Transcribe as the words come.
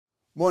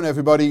Morning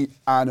everybody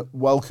and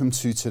welcome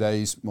to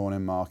today's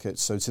morning market.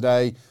 So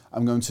today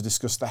I'm going to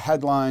discuss the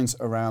headlines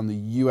around the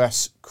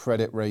US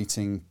credit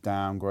rating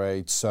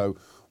downgrade. So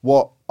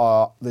what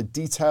are the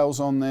details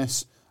on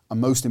this,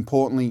 and most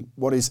importantly,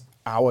 what is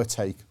our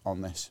take on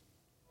this?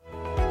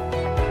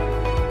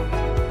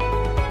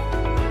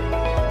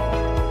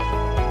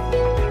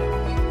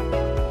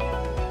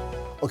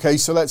 Okay,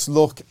 so let's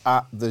look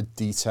at the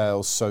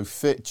details. So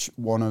Fitch,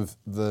 one of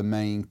the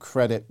main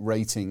credit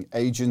rating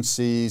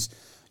agencies,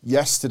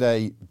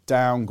 yesterday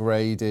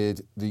downgraded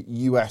the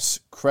US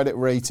credit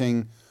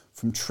rating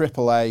from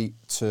AAA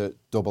to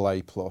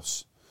AA+.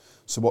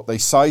 So what they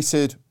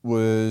cited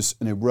was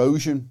an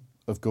erosion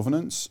of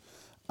governance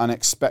and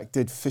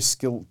expected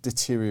fiscal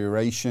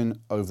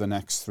deterioration over the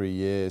next 3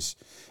 years.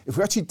 If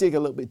we actually dig a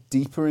little bit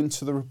deeper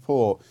into the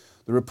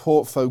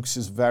report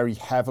focuses very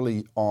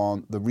heavily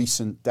on the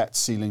recent debt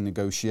ceiling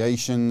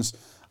negotiations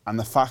and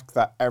the fact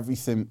that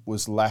everything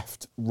was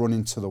left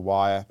running to the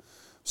wire.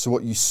 So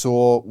what you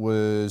saw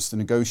was the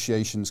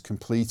negotiations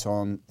complete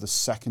on the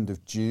 2nd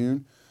of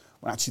June,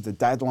 when actually the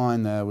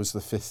deadline there was the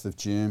 5th of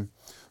June.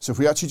 So if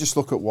we actually just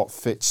look at what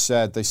Fitch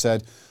said, they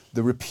said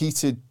the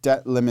repeated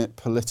debt limit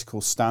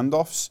political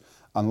standoffs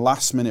and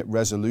last minute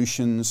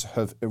resolutions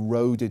have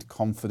eroded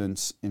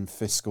confidence in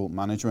fiscal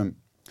management.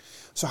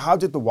 So how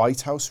did the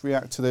White House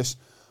react to this?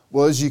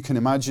 Well, as you can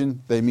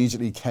imagine, they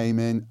immediately came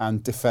in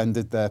and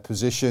defended their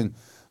position.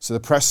 So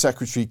the press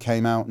secretary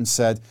came out and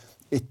said,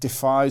 it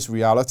defies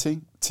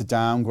reality to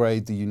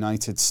downgrade the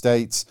United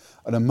States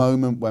at a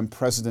moment when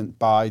President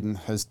Biden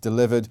has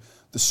delivered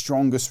the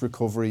strongest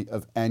recovery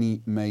of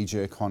any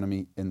major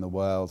economy in the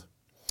world.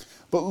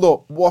 But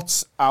look,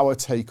 what's our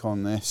take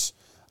on this?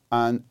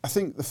 And I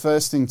think the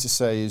first thing to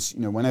say is,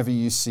 whenever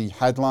you see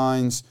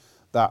headlines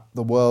that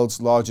the world's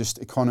largest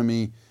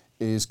economy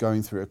is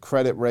going through a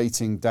credit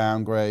rating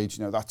downgrade,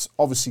 that's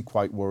obviously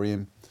quite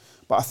worrying.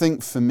 But I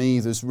think for me,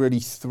 there's really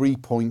 3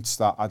 points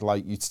that I'd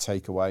like you to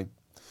take away.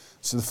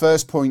 So the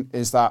first point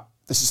is that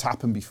this has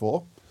happened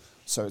before.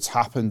 So it's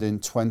happened in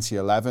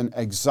 2011.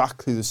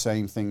 Exactly the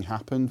same thing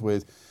happened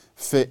with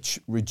Fitch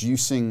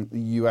reducing the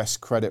US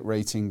credit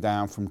rating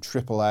down from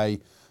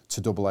AAA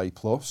to AA+.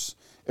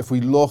 If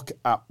we look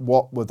at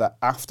what were the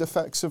after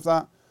effects of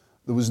that,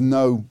 there was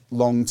no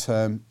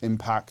long-term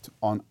impact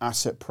on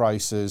asset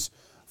prices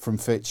from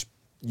Fitch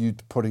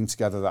putting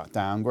together that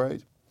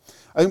downgrade.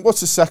 I think what's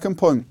the second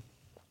point?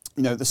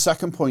 The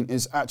second point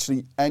is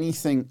actually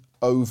anything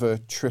over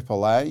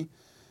AAA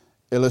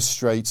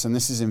illustrates, and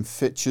this is in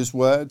Fitch's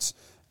words,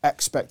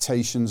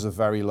 expectations of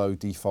very low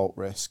default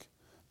risk.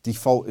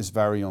 Default is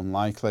very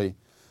unlikely.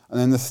 And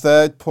then the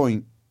third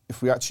point,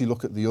 if we actually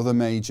look at the other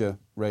major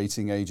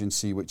rating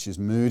agency, which is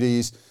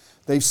Moody's,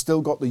 they've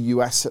still got the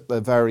US at the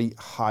very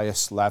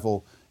highest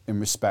level in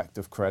respect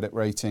of credit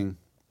rating.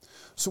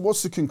 So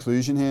what's the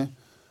conclusion here?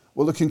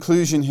 Well, the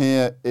conclusion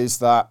here is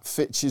that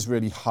Fitch is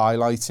really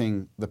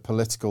highlighting the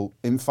political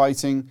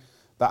infighting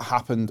that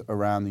happened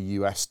around the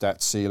US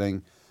debt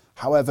ceiling.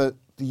 However,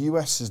 the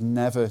US has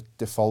never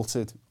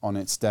defaulted on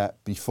its debt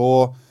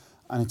before,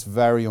 and it's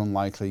very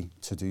unlikely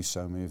to do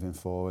so moving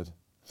forward.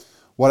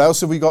 What else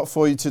have we got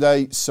for you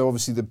today? So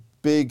obviously the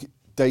big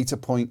data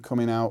point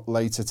coming out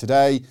later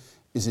today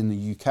is in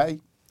the UK,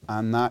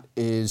 and that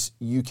is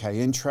UK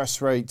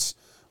interest rates,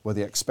 where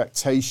the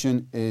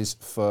expectation is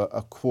for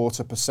a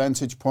 0.25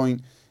 percentage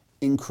point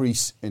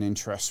increase in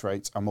interest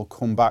rates. And we'll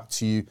come back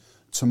to you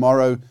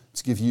tomorrow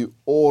to give you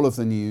all of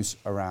the news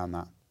around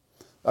that.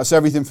 That's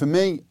everything from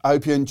me. I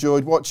hope you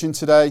enjoyed watching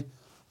today.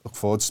 Look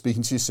forward to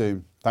speaking to you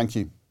soon. Thank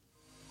you.